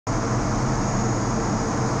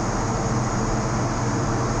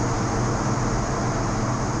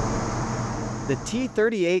The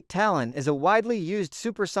T-38 Talon is a widely used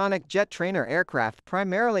supersonic jet trainer aircraft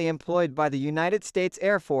primarily employed by the United States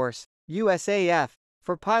Air Force, USAF,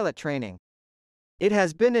 for pilot training. It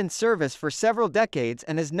has been in service for several decades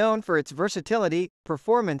and is known for its versatility,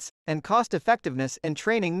 performance, and cost-effectiveness in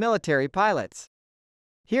training military pilots.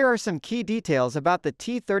 Here are some key details about the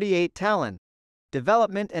T-38 Talon.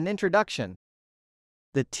 Development and introduction.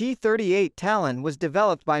 The T-38 Talon was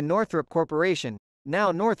developed by Northrop Corporation,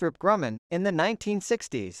 now Northrop Grumman, in the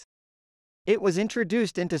 1960s. It was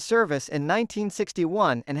introduced into service in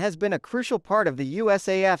 1961 and has been a crucial part of the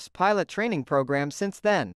USAF's pilot training program since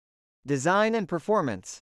then. Design and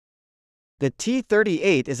performance. The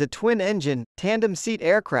T-38 is a twin-engine, tandem-seat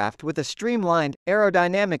aircraft with a streamlined,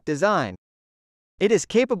 aerodynamic design. It is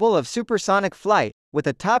capable of supersonic flight, with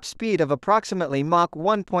a top speed of approximately Mach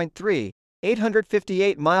 1.3,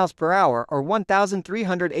 858 miles per hour or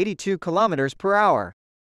 1,382 kilometers per hour.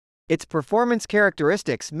 Its performance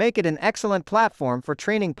characteristics make it an excellent platform for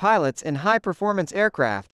training pilots in high-performance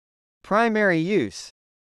aircraft. Primary use.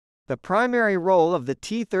 The primary role of the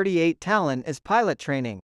T-38 Talon is pilot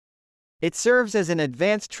training. It serves as an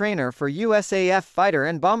advanced trainer for USAF fighter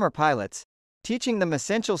and bomber pilots, teaching them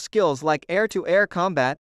essential skills like air-to-air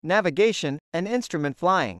combat, navigation, and instrument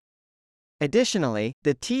flying. Additionally,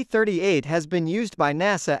 the T-38 has been used by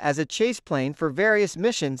NASA as a chase plane for various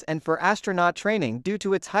missions and for astronaut training due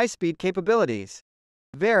to its high-speed capabilities.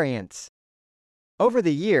 Variants. Over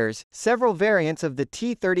the years, several variants of the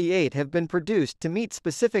T-38 have been produced to meet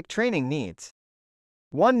specific training needs.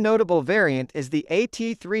 One notable variant is the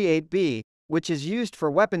AT-38B, which is used for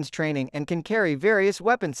weapons training and can carry various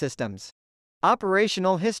weapon systems.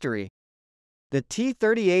 Operational history. The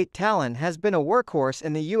T-38 Talon has been a workhorse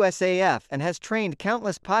in the USAF and has trained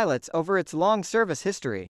countless pilots over its long service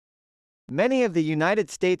history. Many of the United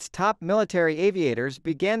States' top military aviators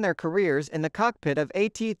began their careers in the cockpit of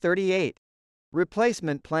AT-38.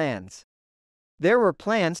 Replacement plans. There were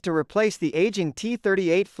plans to replace the aging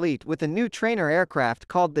T-38 fleet with a new trainer aircraft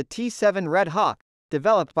called the T-7 Red Hawk,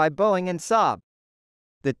 developed by Boeing and Saab.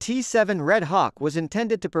 The T-7 Red Hawk was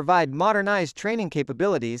intended to provide modernized training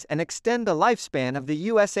capabilities and extend the lifespan of the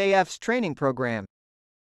USAF's training program.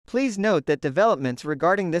 Please note that developments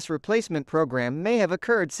regarding this replacement program may have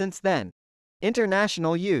occurred since then.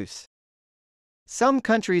 International use. Some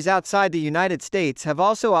countries outside the United States have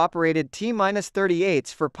also operated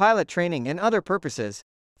T-38s for pilot training and other purposes,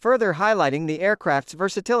 further highlighting the aircraft's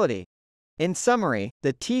versatility. In summary,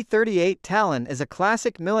 the T-38 Talon is a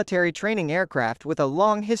classic military training aircraft with a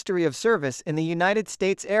long history of service in the United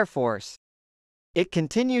States Air Force. It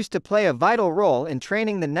continues to play a vital role in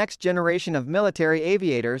training the next generation of military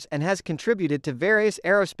aviators and has contributed to various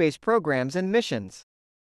aerospace programs and missions.